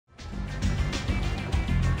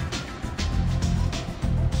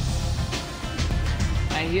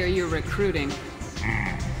hear you're recruiting.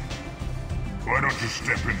 Why don't you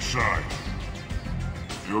step inside?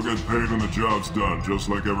 You'll get paid when the job's done, just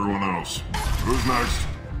like everyone else. Who's next?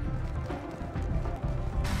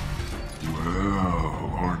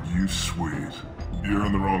 Well, aren't you sweet? You're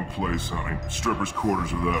in the wrong place, honey. Strippers'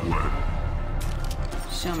 quarters are that way.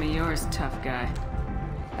 Show me yours, tough guy.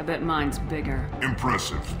 I bet mine's bigger.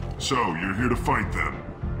 Impressive. So, you're here to fight then?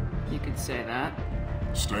 You could say that.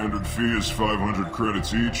 Standard fee is 500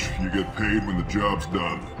 credits each. You get paid when the job's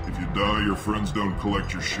done. If you die, your friends don't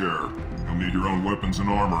collect your share. You'll need your own weapons and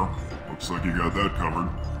armor. Looks like you got that covered.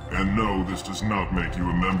 And no, this does not make you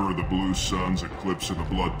a member of the Blue Suns, Eclipse, or the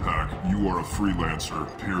Blood Pack. You are a freelancer,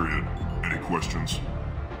 period. Any questions?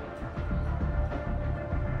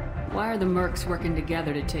 Why are the mercs working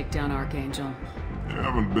together to take down Archangel? You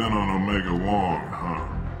haven't been on Omega long, huh?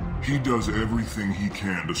 He does everything he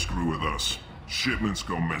can to screw with us. Shipments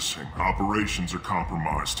go missing. Operations are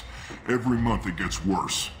compromised. Every month it gets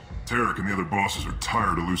worse. Tarek and the other bosses are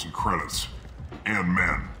tired of losing credits. And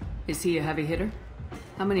men. Is he a heavy hitter?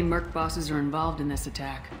 How many merc bosses are involved in this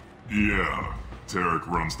attack? Yeah, Tarek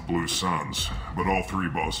runs the Blue Suns, but all three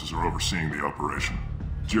bosses are overseeing the operation.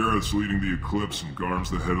 Jarrett's leading the Eclipse and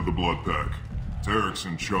Garm's the head of the Blood Pack. Tarek's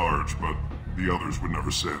in charge, but the others would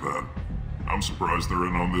never say that. I'm surprised they're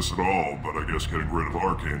in on this at all, but I guess getting rid of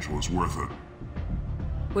Archangel is worth it.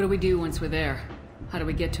 What do we do once we're there? How do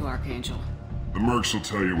we get to Archangel? The mercs will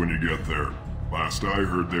tell you when you get there. Last I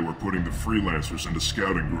heard, they were putting the freelancers into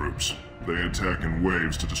scouting groups. They attack in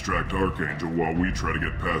waves to distract Archangel while we try to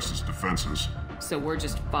get past his defenses. So we're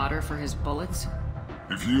just fodder for his bullets?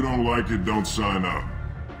 If you don't like it, don't sign up.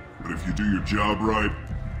 But if you do your job right,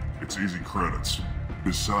 it's easy credits.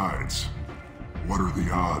 Besides, what are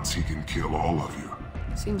the odds he can kill all of you?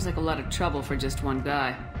 Seems like a lot of trouble for just one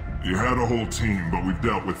guy. You had a whole team, but we've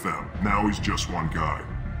dealt with them. Now he's just one guy.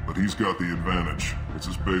 But he's got the advantage. It's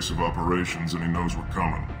his base of operations and he knows we're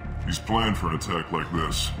coming. He's planned for an attack like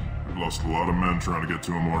this. We've lost a lot of men trying to get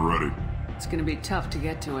to him already. It's gonna be tough to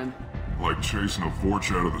get to him. Like chasing a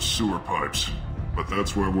Vorch out of the sewer pipes. But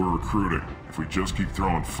that's why we're recruiting. If we just keep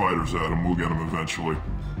throwing fighters at him, we'll get him eventually.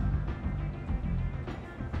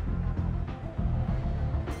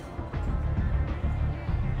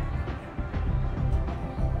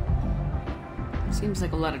 Seems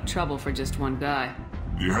like a lot of trouble for just one guy.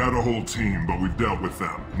 You had a whole team, but we've dealt with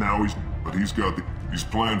them. Now he's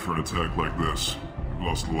planned for an attack like this. We've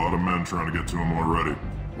lost a lot of men trying to get to him already.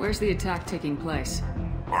 Where's the attack taking place?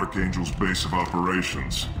 Archangel's base of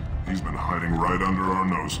operations. He's been hiding right under our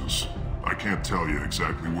noses. I can't tell you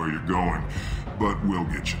exactly where you're going, but we'll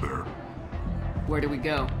get you there. Where do we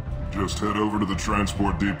go? Just head over to the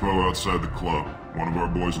transport depot outside the club. One of our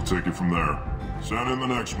boys will take you from there. Send in the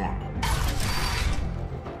next one.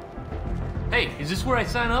 Hey, is this where I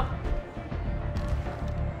sign up?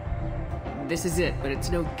 This is it, but it's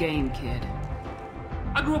no game, kid.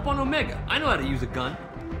 I grew up on Omega. I know how to use a gun.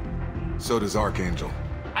 So does Archangel.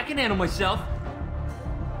 I can handle myself.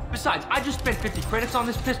 Besides, I just spent 50 credits on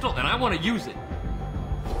this pistol, and I want to use it.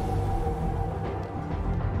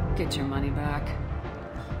 Get your money back.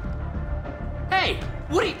 Hey,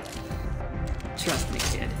 Woody! Trust me,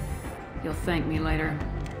 kid. You'll thank me later.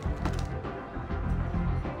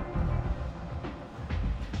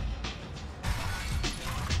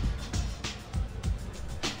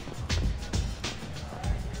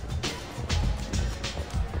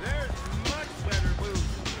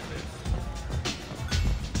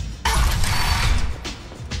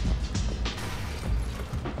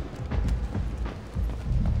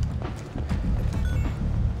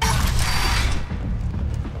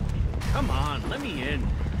 Come on, let me in.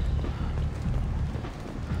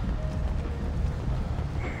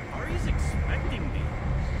 Ari's expecting me.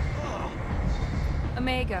 Ugh.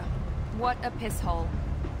 Omega, what a piss hole.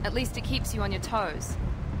 At least it keeps you on your toes.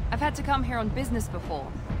 I've had to come here on business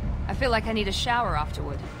before. I feel like I need a shower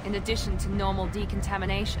afterward, in addition to normal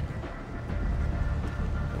decontamination.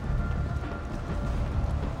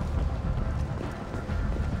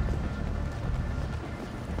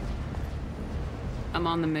 I'm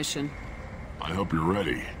on the mission. I hope you're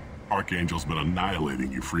ready. Archangel's been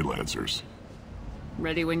annihilating you freelancers.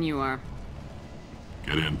 Ready when you are.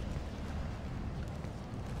 Get in.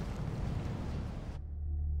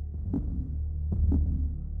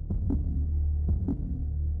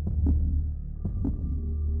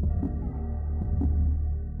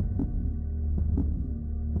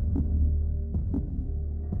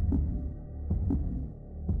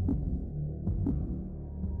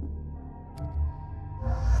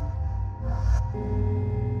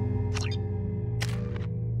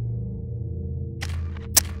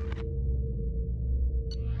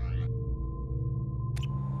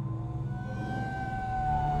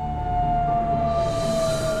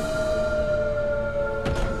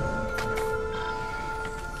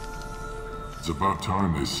 It's about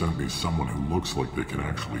time they sent me someone who looks like they can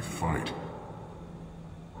actually fight.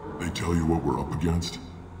 They tell you what we're up against?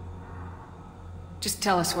 Just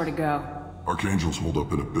tell us where to go. Archangel's holed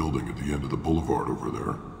up in a building at the end of the boulevard over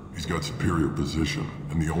there. He's got superior position,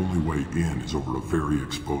 and the only way in is over a very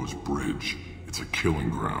exposed bridge. It's a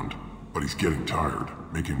killing ground, but he's getting tired,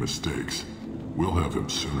 making mistakes. We'll have him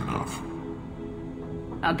soon enough.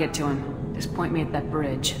 I'll get to him. Just point me at that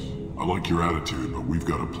bridge. I like your attitude, but we've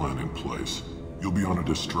got a plan in place. You'll be on a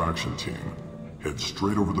distraction team. Head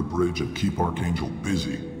straight over the bridge and keep Archangel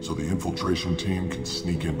busy, so the infiltration team can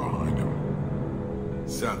sneak in behind him.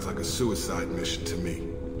 Sounds like a suicide mission to me.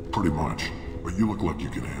 Pretty much, but you look like you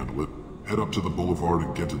can handle it. Head up to the boulevard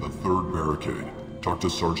and get to the third barricade. Talk to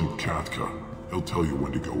Sergeant Katka. He'll tell you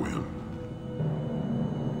when to go in.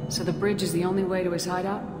 So the bridge is the only way to his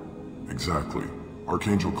hideout? Exactly.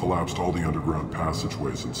 Archangel collapsed all the underground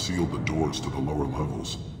passageways and sealed the doors to the lower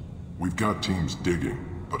levels. We've got teams digging,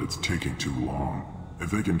 but it's taking too long. If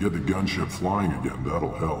they can get the gunship flying again,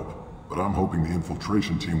 that'll help. But I'm hoping the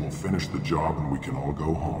infiltration team will finish the job and we can all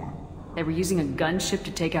go home. They were using a gunship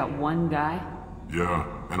to take out one guy? Yeah,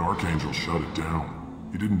 and Archangel shut it down.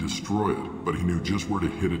 He didn't destroy it, but he knew just where to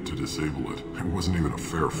hit it to disable it. It wasn't even a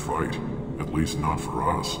fair fight. At least not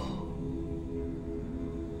for us.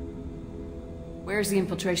 Where's the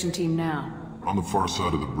infiltration team now? On the far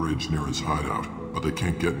side of the bridge near his hideout, but they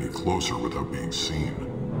can't get any closer without being seen.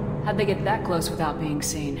 How'd they get that close without being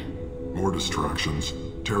seen? More distractions.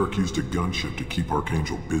 Tarek used a gunship to keep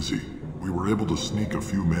Archangel busy. We were able to sneak a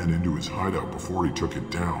few men into his hideout before he took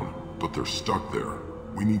it down, but they're stuck there.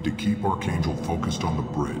 We need to keep Archangel focused on the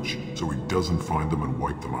bridge, so he doesn't find them and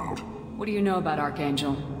wipe them out. What do you know about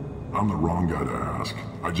Archangel? I'm the wrong guy to ask.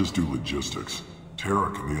 I just do logistics.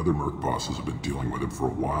 Tarek and the other merc bosses have been dealing with him for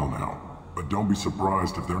a while now. But don't be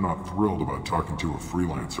surprised if they're not thrilled about talking to a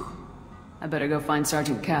freelancer. I better go find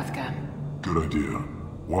Sergeant Katka. Good idea.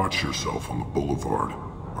 Watch yourself on the boulevard.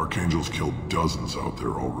 Archangel's killed dozens out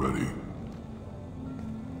there already.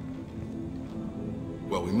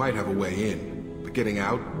 Well, we might have a way in, but getting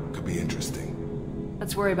out could be interesting.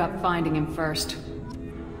 Let's worry about finding him first.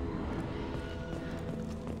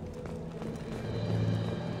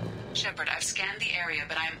 Shepard, I've scanned the area,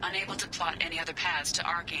 but I am unable to plot any other paths to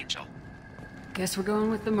Archangel. Guess we're going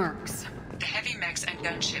with the mercs. The heavy mechs and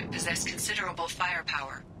gunship possess considerable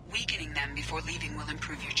firepower. Weakening them before leaving will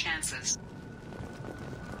improve your chances.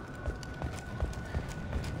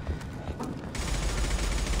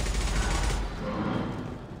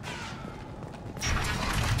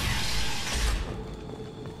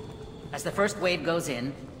 As the first wave goes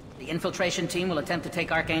in, the infiltration team will attempt to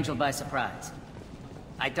take Archangel by surprise.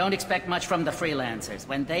 I don't expect much from the freelancers.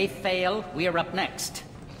 When they fail, we're up next.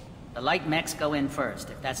 The light mechs go in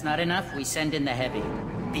first. If that's not enough, we send in the heavy.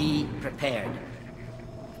 Be prepared.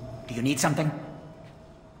 Do you need something?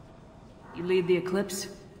 You lead the Eclipse?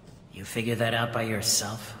 You figure that out by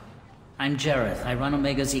yourself? I'm Jareth. I run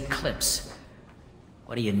Omega's Eclipse.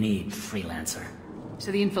 What do you need, freelancer?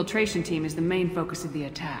 So the infiltration team is the main focus of the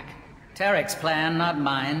attack. Tarek's plan, not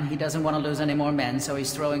mine. He doesn't want to lose any more men, so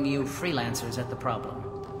he's throwing you freelancers at the problem.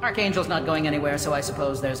 Archangel's not going anywhere, so I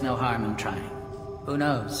suppose there's no harm in trying. Who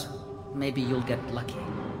knows? Maybe you'll get lucky.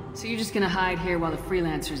 So you're just gonna hide here while the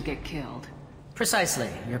freelancers get killed? Precisely.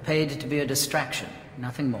 You're paid to be a distraction,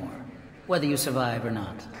 nothing more. Whether you survive or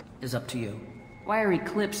not is up to you. Why are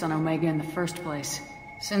Eclipse on Omega in the first place?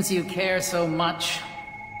 Since you care so much,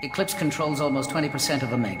 Eclipse controls almost 20%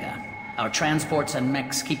 of Omega. Our transports and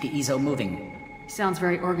mechs keep the EZO moving. Sounds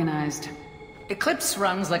very organized. Eclipse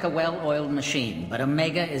runs like a well-oiled machine, but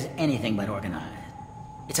Omega is anything but organized.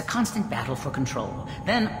 It's a constant battle for control.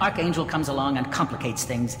 Then Archangel comes along and complicates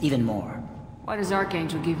things even more. Why does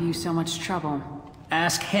Archangel give you so much trouble?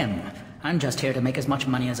 Ask him. I'm just here to make as much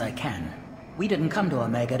money as I can. We didn't come to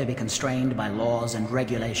Omega to be constrained by laws and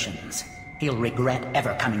regulations. He'll regret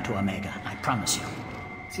ever coming to Omega, I promise you.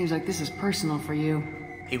 Seems like this is personal for you.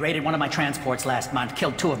 He raided one of my transports last month,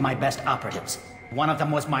 killed 2 of my best operatives. One of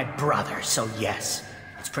them was my brother, so yes,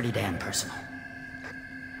 it's pretty damn personal.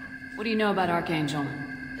 What do you know about Archangel?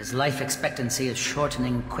 His life expectancy is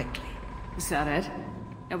shortening quickly. Is that it?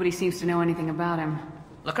 Nobody seems to know anything about him.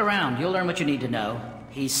 Look around, you'll learn what you need to know.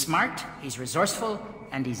 He's smart, he's resourceful,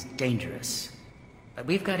 and he's dangerous. But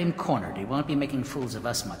we've got him cornered. He won't be making fools of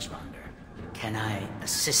us much longer. Can I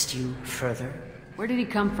assist you further? Where did he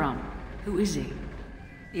come from? Who is he?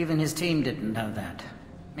 Even his team didn't know that.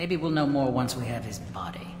 Maybe we'll know more once we have his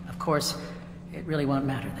body. Of course, it really won't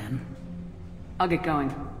matter then. I'll get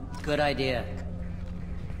going. Good idea.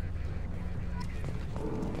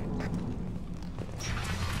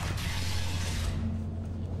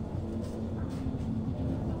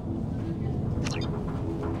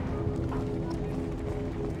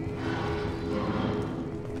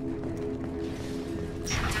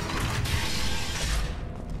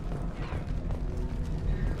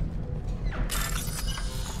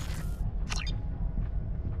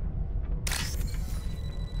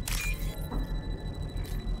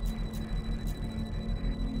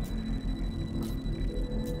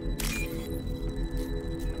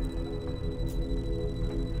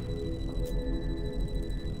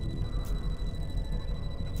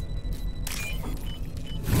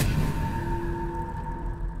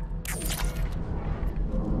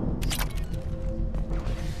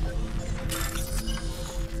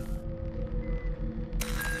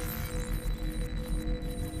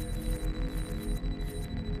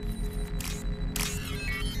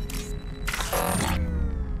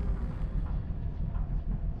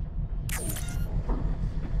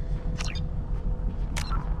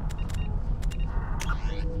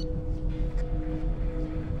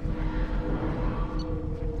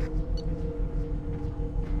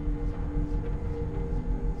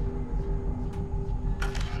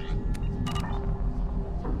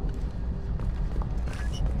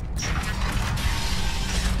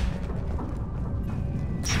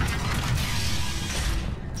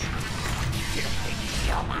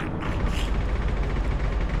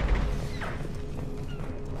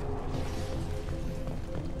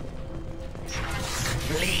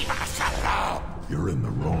 Leave us alone! You're in the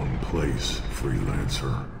wrong place,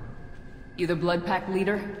 freelancer. You the Blood Pack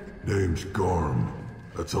leader? Name's Garm.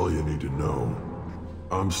 That's all you need to know.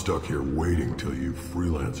 I'm stuck here waiting till you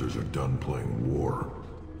freelancers are done playing war.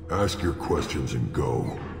 Ask your questions and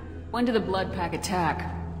go. When did the Blood Pack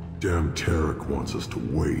attack? Damn Tarek wants us to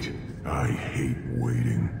wait. I hate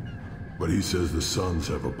waiting. But he says the Suns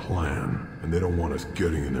have a plan, and they don't want us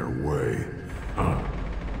getting in their way.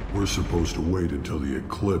 We're supposed to wait until the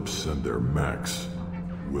Eclipse send their mechs.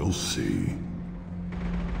 We'll see.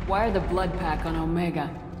 Why are the Blood Pack on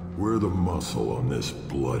Omega? We're the muscle on this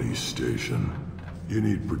bloody station. You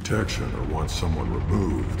need protection or want someone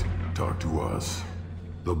removed, talk to us.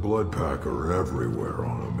 The Blood Pack are everywhere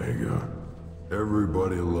on Omega.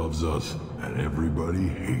 Everybody loves us, and everybody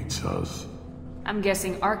hates us. I'm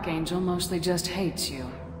guessing Archangel mostly just hates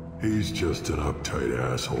you. He's just an uptight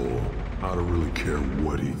asshole. I don't really care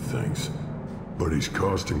what he thinks. But he's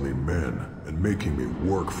costing me men, and making me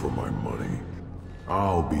work for my money.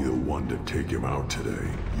 I'll be the one to take him out today.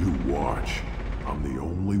 You watch. I'm the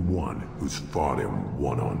only one who's fought him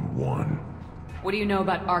one-on-one. What do you know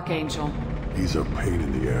about Archangel? He's a pain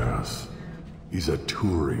in the ass. He's a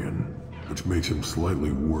Turian, which makes him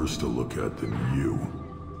slightly worse to look at than you.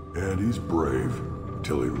 And he's brave,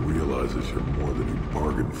 till he realizes you're more than he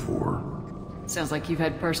bargained for. Sounds like you've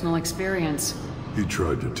had personal experience. He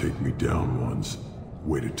tried to take me down once.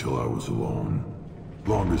 Waited till I was alone.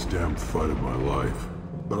 Longest damn fight of my life.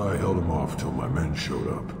 But I held him off till my men showed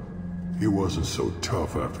up. He wasn't so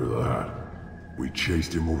tough after that. We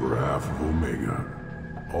chased him over half of Omega.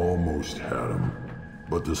 Almost had him.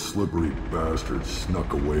 But the slippery bastard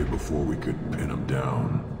snuck away before we could pin him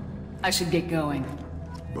down. I should get going.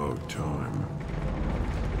 About time.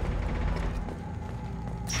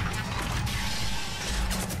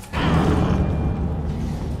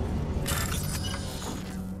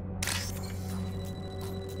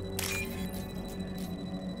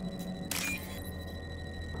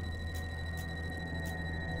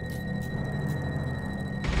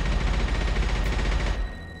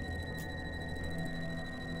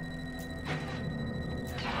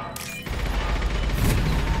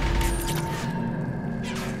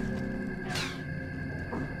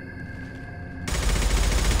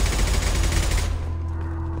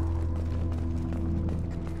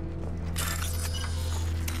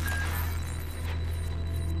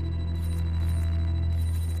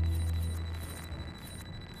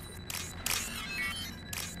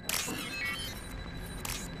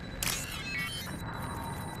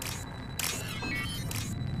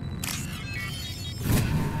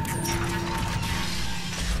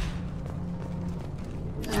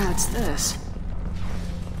 What's this?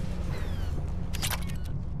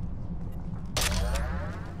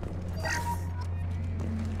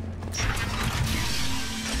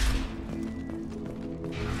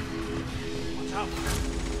 Watch out.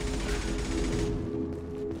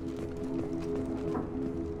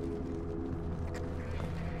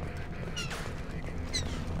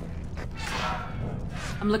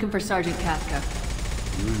 I'm looking for Sergeant Kafka.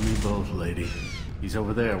 You and me both, lady. He's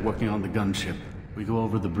over there working on the gunship. We go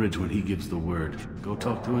over the bridge when he gives the word. Go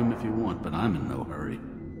talk to him if you want, but I'm in no hurry.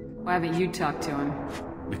 Why haven't you talked to him?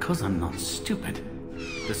 Because I'm not stupid.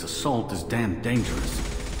 This assault is damn dangerous.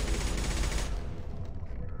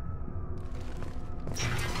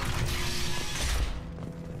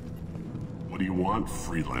 What do you want,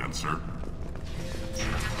 freelancer?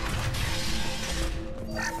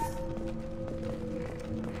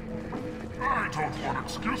 I don't want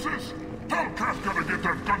excuses. Tell Kafka to get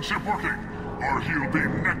that gunship working, or he'll be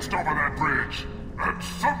next over that bridge. And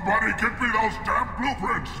somebody get me those damn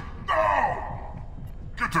blueprints! Now!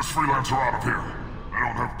 Get this freelancer out of here. I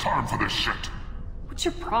don't have time for this shit. What's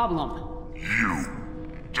your problem? You.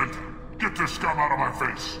 Get this scum out of my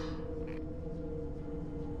face.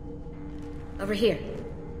 Over here.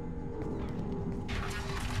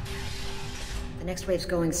 The next wave's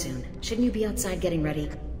going soon. Shouldn't you be outside getting ready?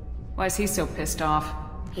 Why is he so pissed off?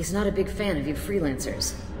 He's not a big fan of you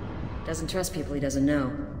freelancers. Doesn't trust people he doesn't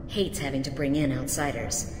know. Hates having to bring in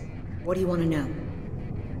outsiders. What do you want to know?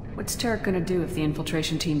 What's Tarek gonna do if the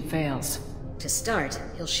infiltration team fails? To start,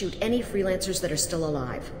 he'll shoot any freelancers that are still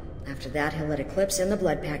alive. After that, he'll let Eclipse and the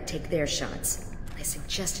Blood Pack take their shots. I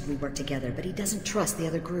suggested we work together, but he doesn't trust the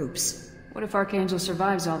other groups. What if Archangel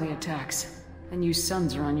survives all the attacks? Then you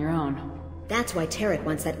Sons are on your own. That's why Tarek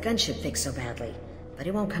wants that gunship fixed so badly. But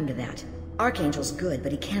it won't come to that. Archangel's good,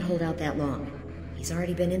 but he can't hold out that long. He's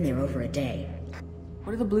already been in there over a day.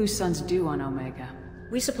 What do the Blue Suns do on Omega?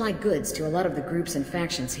 We supply goods to a lot of the groups and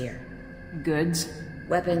factions here. Goods?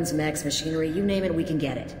 Weapons, mechs, machinery, you name it, we can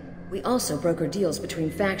get it. We also broker deals between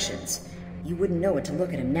factions. You wouldn't know it to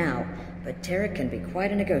look at him now, but Tarek can be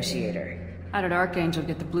quite a negotiator. How did Archangel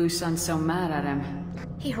get the Blue Sun so mad at him?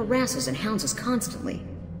 He harasses and hounds us constantly.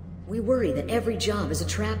 We worry that every job is a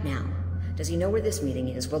trap now. Does he know where this meeting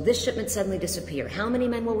is? Will this shipment suddenly disappear? How many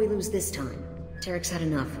men will we lose this time? Tarek's had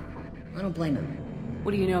enough. I don't blame him.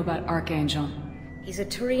 What do you know about Archangel? He's a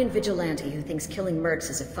Turian vigilante who thinks killing mercs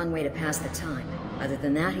is a fun way to pass the time. Other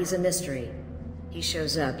than that, he's a mystery. He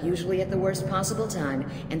shows up, usually at the worst possible time,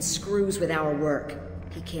 and screws with our work.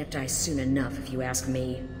 He can't die soon enough, if you ask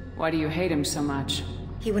me. Why do you hate him so much?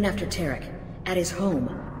 He went after Tarek. At his home.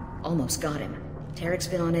 Almost got him. Tarek's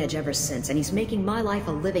been on edge ever since, and he's making my life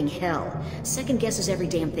a living hell. Second guesses every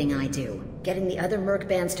damn thing I do. Getting the other merc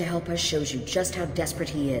bands to help us shows you just how desperate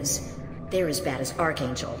he is. They're as bad as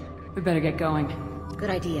Archangel. We better get going. Good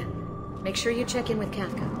idea. Make sure you check in with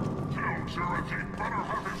Kafka.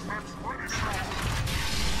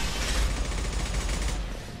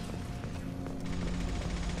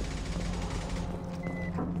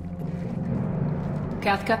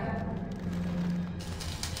 Kafka?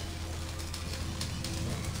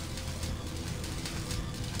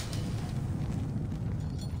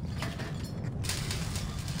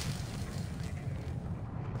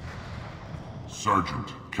 Sergeant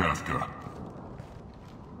Kafka.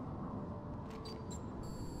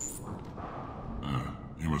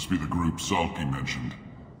 You must be the group Salky mentioned.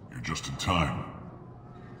 You're just in time.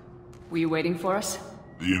 Were you waiting for us?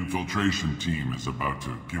 The infiltration team is about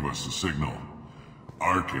to give us a signal.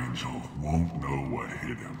 Archangel won't know what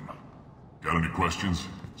hit him. Got any questions?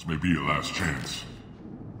 This may be your last chance.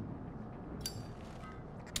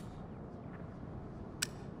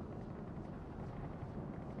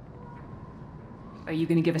 Are you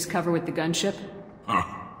gonna give us cover with the gunship? Huh.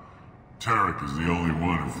 Tarek is the only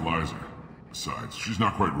one who flies her. Besides, she's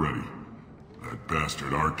not quite ready. That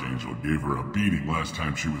bastard Archangel gave her a beating last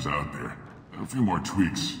time she was out there. A few more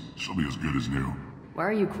tweaks, she'll be as good as new. Why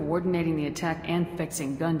are you coordinating the attack and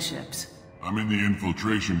fixing gunships? I'm in the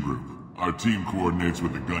infiltration group. Our team coordinates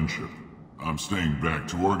with the gunship. I'm staying back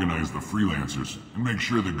to organize the freelancers and make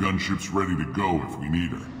sure the gunship's ready to go if we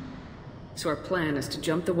need her. So our plan is to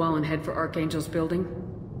jump the wall and head for Archangel's building?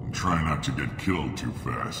 And try not to get killed too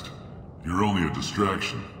fast. You're only a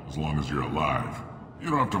distraction, as long as you're alive. You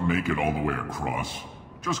don't have to make it all the way across.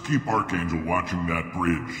 Just keep Archangel watching that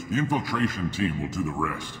bridge. The infiltration team will do the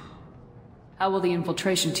rest. How will the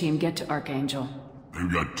infiltration team get to Archangel?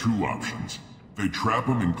 They've got two options. They trap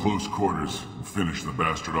him in close quarters and finish the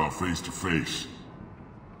bastard off face to face.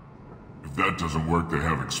 If that doesn't work, they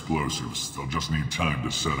have explosives. They'll just need time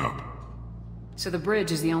to set up. So the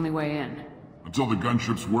bridge is the only way in? Until the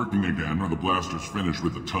gunship's working again or the blasters finish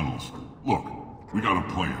with the tunnels. Look, we got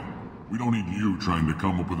a plan. We don't need you trying to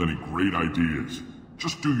come up with any great ideas.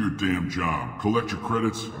 Just do your damn job, collect your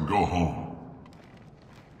credits, and go home.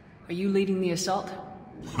 Are you leading the assault?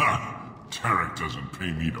 Ha! Tarek doesn't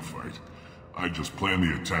pay me to fight. I just plan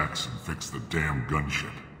the attacks and fix the damn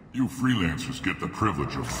gunship. You freelancers get the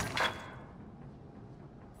privilege of...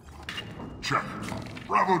 Check.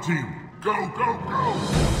 Bravo team! Go, go,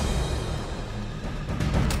 go!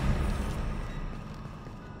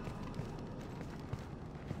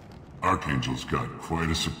 Archangel's got quite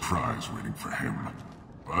a surprise waiting for him.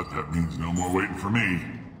 But that means no more waiting for me.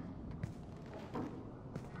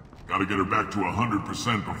 Gotta get her back to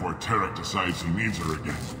 100% before Tarek decides he needs her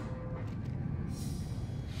again.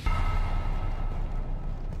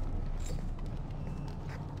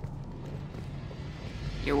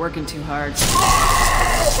 You're working too hard.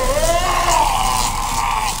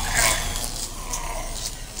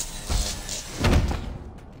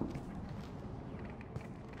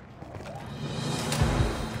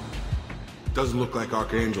 Doesn't look like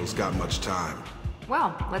Archangel's got much time.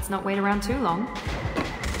 Well, let's not wait around too long.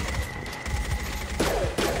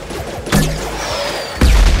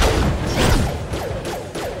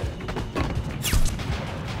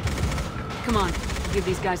 Come on, give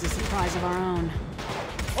these guys a surprise of our own.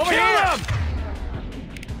 Over here!